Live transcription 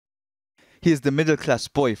He is the middle-class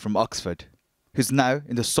boy from Oxford, who's now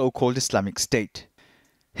in the so-called Islamic State.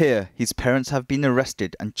 Here, his parents have been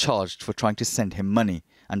arrested and charged for trying to send him money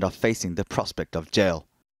and are facing the prospect of jail.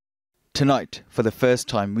 Tonight, for the first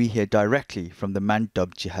time, we hear directly from the man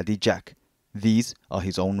dubbed Jihadi Jack. These are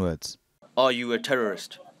his own words. Are you a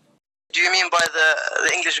terrorist? Do you mean by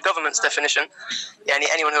the English government's definition?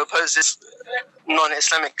 Anyone who opposes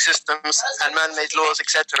non-Islamic systems and man-made laws,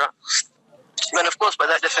 etc. Then of course by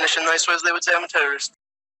that definition I suppose they would say I'm a terrorist.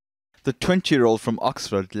 The 20-year-old from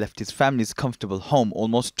Oxford left his family's comfortable home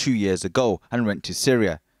almost 2 years ago and went to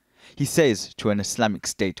Syria. He says to an Islamic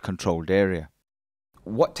State-controlled area.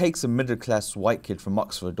 What takes a middle-class white kid from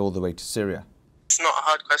Oxford all the way to Syria? It's not a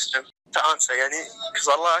hard question to answer, because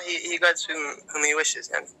Allah, He guides whom He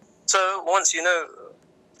wishes. So once you know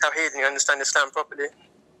Tawheed and you understand Islam properly,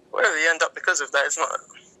 wherever you end up because of that, it's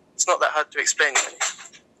not that hard to explain.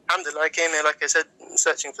 Alhamdulillah, I came here, like I said,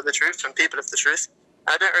 searching for the truth and people of the truth.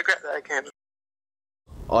 I don't regret that I came.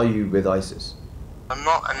 Are you with ISIS? I'm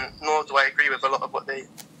not, and nor do I agree with a lot of what they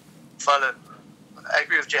follow. I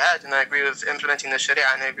agree with jihad, and I agree with implementing the Sharia,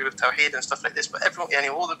 and I agree with Tawheed and stuff like this, but everyone,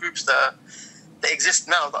 all the groups that exist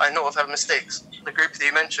now that I know of have mistakes. The group that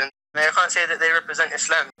you mentioned, I can't say that they represent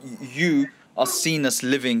Islam. You are seen as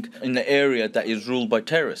living in an area that is ruled by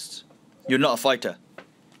terrorists. You're not a fighter.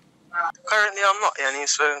 Currently I'm not,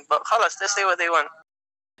 but khalas, they say what they want.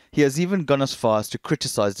 He has even gone as far as to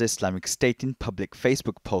criticize the Islamic State in public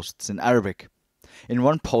Facebook posts in Arabic. In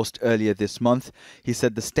one post earlier this month, he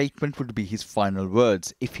said the statement would be his final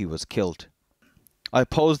words if he was killed. I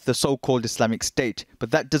oppose the so-called Islamic State,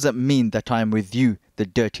 but that doesn't mean that I am with you, the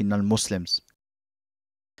dirty non-Muslims.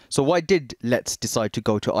 So why did Letts decide to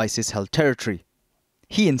go to ISIS-held territory?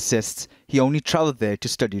 He insists he only travelled there to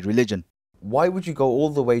study religion. Why would you go all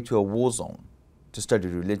the way to a war zone to study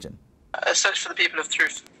religion? I searched for the people of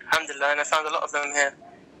truth, alhamdulillah, and I found a lot of them here.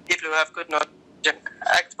 People who have good knowledge and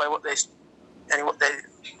act by what they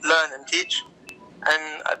learn and teach,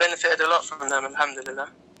 and I benefited a lot from them, alhamdulillah.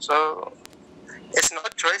 So it's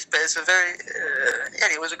not a choice, but it's a very,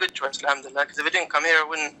 it was a good choice, alhamdulillah, because if it didn't come here, I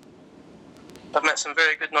wouldn't have met some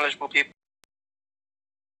very good, knowledgeable people.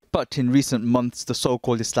 But in recent months, the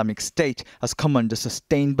so-called Islamic State has come under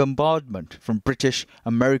sustained bombardment from British,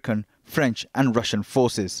 American, French and Russian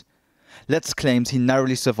forces. Letts claims he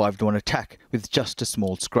narrowly survived one attack with just a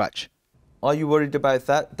small scratch. Are you worried about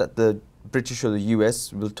that the British or the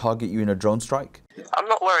US will target you in a drone strike? I'm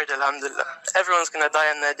not worried, alhamdulillah. Everyone's going to die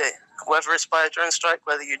on their day. Whether it's by a drone strike,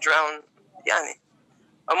 whether you drown,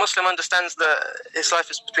 A Muslim understands that his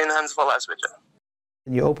life is between the hands of Allah.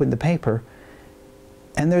 You open the paper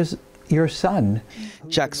and there's your son.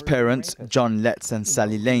 Jack's parents, John Letts and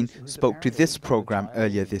Sally Lane, spoke to this programme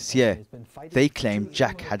earlier this year. They claimed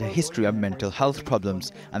Jack had a history of mental health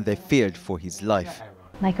problems and they feared for his life.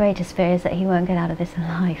 My greatest fear is that he won't get out of this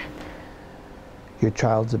alive. Your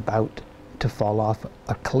child's about to fall off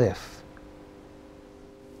a cliff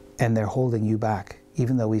and they're holding you back,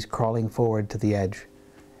 even though he's crawling forward to the edge,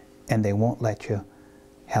 and they won't let you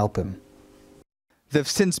help him. They've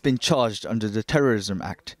since been charged under the Terrorism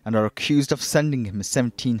Act and are accused of sending him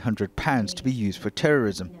 £1,700 to be used for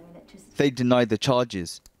terrorism. They deny the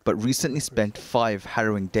charges, but recently spent 5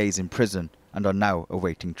 harrowing days in prison and are now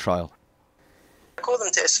awaiting trial. I call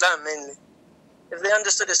them to Islam mainly. If they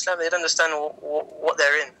understood Islam, they'd understand what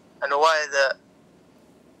they're in and why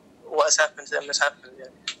what has happened to them has happened.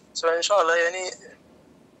 So inshallah, I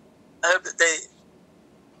hope that they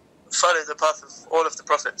follow the path of all of the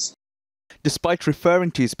prophets. Despite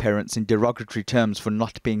referring to his parents in derogatory terms for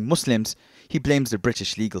not being Muslims, he blames the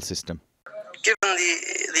British legal system. Given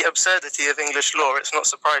the absurdity of English law, it's not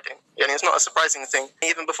surprising. It's not a surprising thing.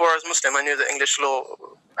 Even before I was Muslim, I knew that English law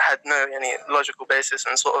had no logical basis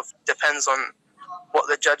and sort of depends on what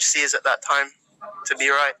the judge sees at that time to be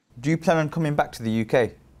right. Do you plan on coming back to the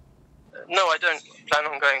UK? No, I don't plan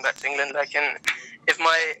on going back to England. If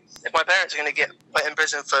my parents are going to get put in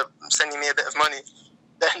prison for sending me a bit of money,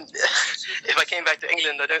 then if I came back to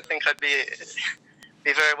England, I don't think I'd be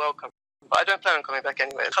very welcome. But I don't plan on coming back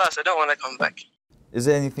anyway. Class, I don't want to come back. Is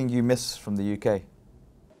there anything you miss from the UK?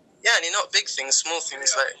 Yeah, not big things, small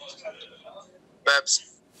things like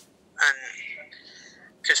Babs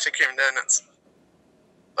and Krispy Kreme donuts.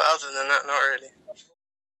 But other than that, not really.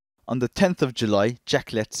 On the 10th of July,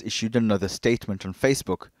 Jack Letts issued another statement on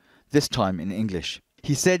Facebook, this time in English.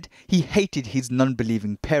 He said he hated his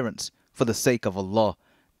non-believing parents for the sake of Allah.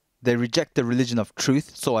 They reject the religion of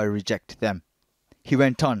truth, so I reject them. He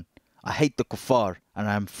went on, I hate the kuffar and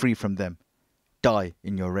I am free from them. Die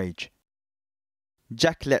in your rage.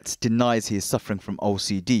 Jack Letts denies he is suffering from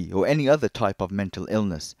OCD or any other type of mental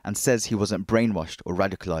illness and says he wasn't brainwashed or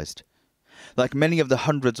radicalised. Like many of the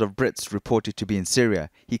hundreds of Brits reported to be in Syria,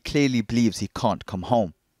 he clearly believes he can't come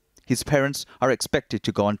home. His parents are expected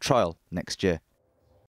to go on trial next year.